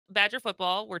Badger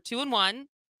football. We're 2-1.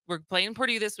 We're playing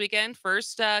Purdue this weekend.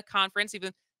 First conference,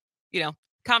 even,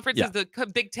 conference is the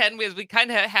Big Ten, as we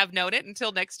kind of have known it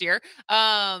until next year.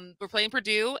 We're playing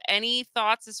Purdue. Any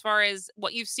thoughts as far as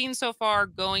what you've seen so far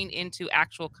going into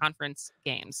actual conference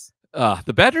games?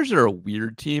 The Badgers are a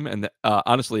weird team, and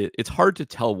honestly, it's hard to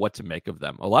tell what to make of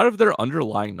them. A lot of their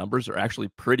underlying numbers are actually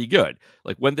pretty good.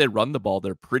 Like when they run the ball,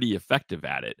 they're pretty effective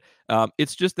at it.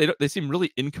 It's just they seem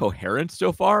really incoherent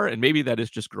so far, and maybe that is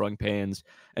just growing pains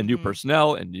and new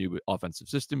personnel and new offensive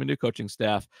system and new coaching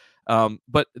staff.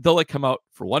 But they'll come out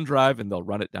for one drive and they'll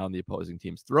run it down the opposing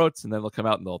team's throats, and then they'll come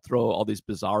out and they'll throw all these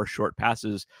bizarre short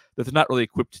passes that they're not really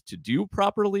equipped to do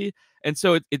properly. And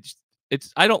so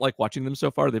I don't like watching them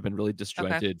so far. They've been really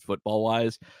disjointed football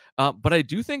wise. But I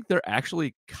do think they're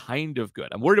actually kind of good.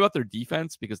 I'm worried about their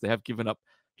defense because they have given up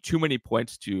too many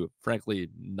points to, frankly,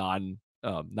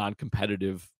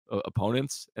 non-competitive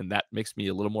opponents. And that makes me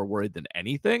a little more worried than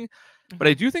anything. But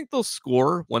I do think they'll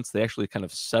score once they actually kind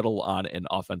of settle on an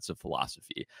offensive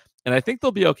philosophy. And I think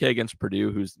they'll be okay against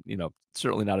Purdue, who's,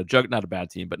 certainly not a bad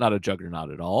team, but not a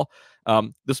juggernaut at all.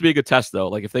 This will be a good test, though.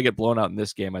 Like if they get blown out in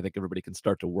this game, I think everybody can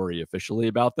start to worry officially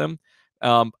about them.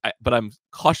 But I'm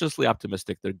cautiously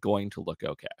optimistic they're going to look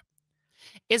okay.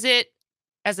 Is it,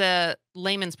 as a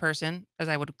layman's person, as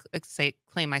I would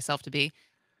claim myself to be,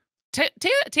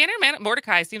 Tanner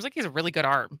Mordecai seems like he's a really good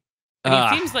arm. He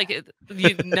seems like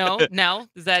no.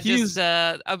 Is that just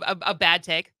a bad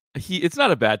take? It's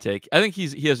not a bad take. I think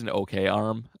he has an okay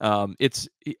arm.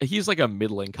 He's like a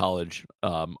middling college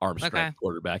arm strength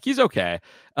quarterback. He's okay.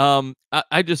 I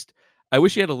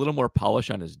wish he had a little more polish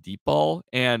on his deep ball,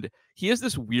 and he has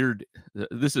this weird.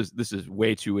 This is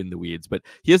way too in the weeds, but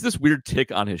he has this weird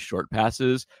tick on his short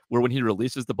passes where when he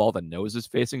releases the ball, the nose is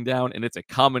facing down, and it's a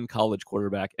common college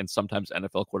quarterback and sometimes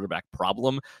NFL quarterback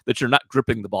problem that you're not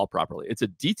gripping the ball properly. It's a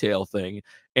detail thing,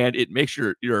 and it makes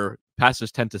your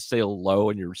passes tend to sail low,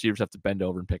 and your receivers have to bend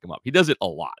over and pick them up. He does it a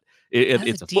lot.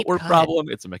 It's a footwork problem.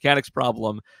 It's a mechanics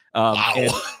problem. Wow.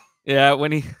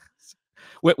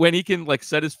 When he can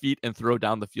set his feet and throw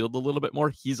down the field a little bit more,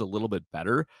 he's a little bit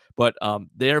better. But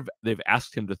they've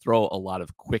asked him to throw a lot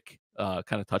of quick kind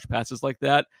of touch passes like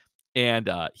that, and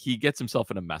he gets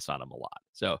himself in a mess on him a lot.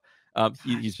 So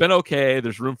he's been okay.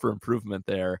 There's room for improvement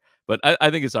there, but I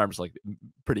think his arm's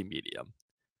pretty medium.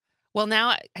 Well,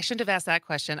 now I shouldn't have asked that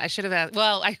question. I should have asked.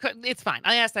 Well, I could. It's fine.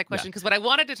 I asked that question because what I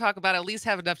wanted to talk about, at least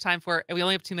have enough time for. And we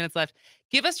only have 2 minutes left.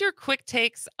 Give us your quick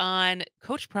takes on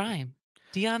Coach Prime,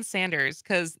 Deion Sanders,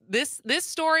 because this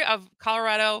story of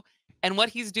Colorado and what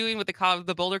he's doing with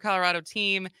the Boulder, Colorado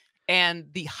team and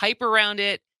the hype around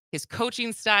it, his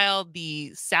coaching style,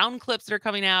 the sound clips that are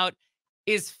coming out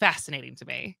is fascinating to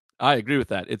me. I agree with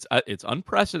that. It's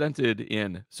unprecedented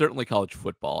in certainly college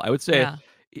football. I would say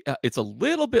it's a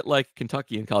little bit like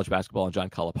Kentucky in college basketball and John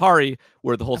Calipari,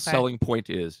 where the whole selling point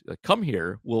is come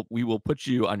here. We will put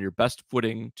you on your best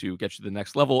footing to get you to the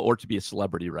next level or to be a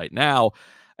celebrity right now.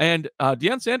 And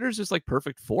Deion Sanders is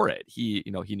perfect for it. He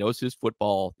knows his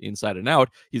football inside and out.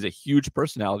 He's a huge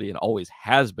personality and always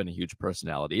has been a huge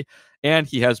personality. And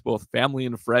he has both family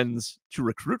and friends to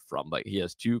recruit from. He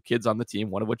has 2 kids on the team,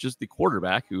 one of which is the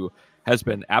quarterback, who has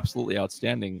been absolutely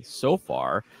outstanding so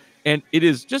far. And it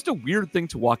is just a weird thing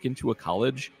to walk into a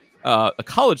college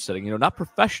setting, not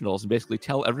professionals, and basically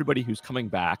tell everybody who's coming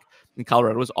back. And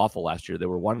Colorado was awful last year. They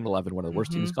were 1-11, one of the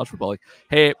worst teams in college football.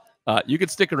 Hey, you can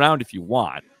stick around if you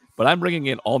want, but I'm bringing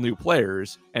in all new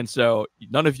players, and so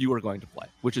none of you are going to play,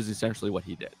 which is essentially what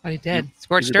he did. What he did.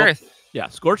 Scorched earth. Yeah,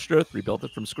 scorched earth, rebuilt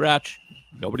it from scratch.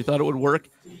 Nobody thought it would work.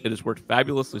 It has worked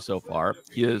fabulously so far.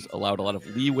 He has allowed a lot of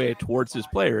leeway towards his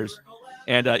players.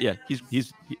 And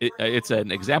it's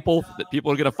an example that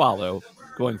people are going to follow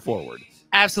going forward.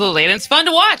 Absolutely. And it's fun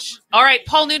to watch. All right,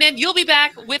 Paul Noonan, you'll be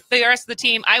back with the rest of the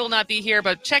team. I will not be here,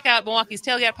 but check out Milwaukee's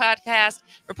Tailgate Podcast.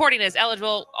 Reporting as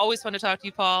eligible. Always fun to talk to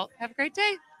you, Paul. Have a great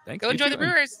day. Thanks. Go enjoy the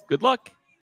Brewers. Good luck.